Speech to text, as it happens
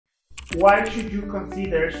why should you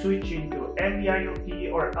consider switching to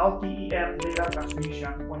NB-IoT or LTE-M data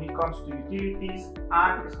transmission when it comes to utilities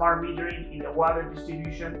and smart metering in the water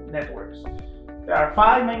distribution networks? There are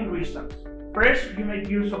 5 main reasons. First, you make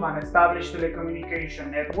use of an established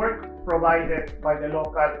telecommunication network provided by the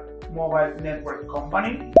local mobile network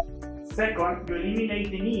company. Second, you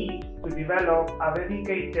eliminate the need to develop a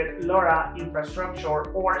dedicated LoRa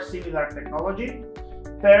infrastructure or similar technology.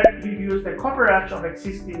 Third, you use the coverage of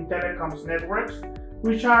existing telecoms networks,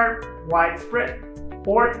 which are widespread.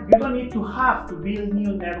 Fourth, you don't need to have to build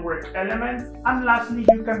new network elements. And lastly,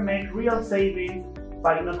 you can make real savings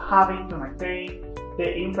by not having to maintain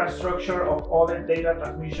the infrastructure of other data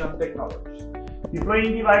transmission technologies.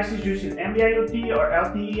 Deploying devices using NB-IoT or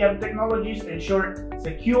LTE-M technologies ensure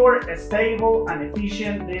secure, stable, and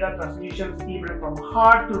efficient data transmissions even from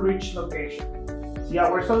hard-to-reach locations. See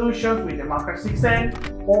our solutions with the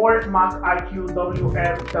𝗁𝗏6N or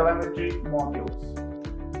𝗁𝗏-IQWF telemetry modules.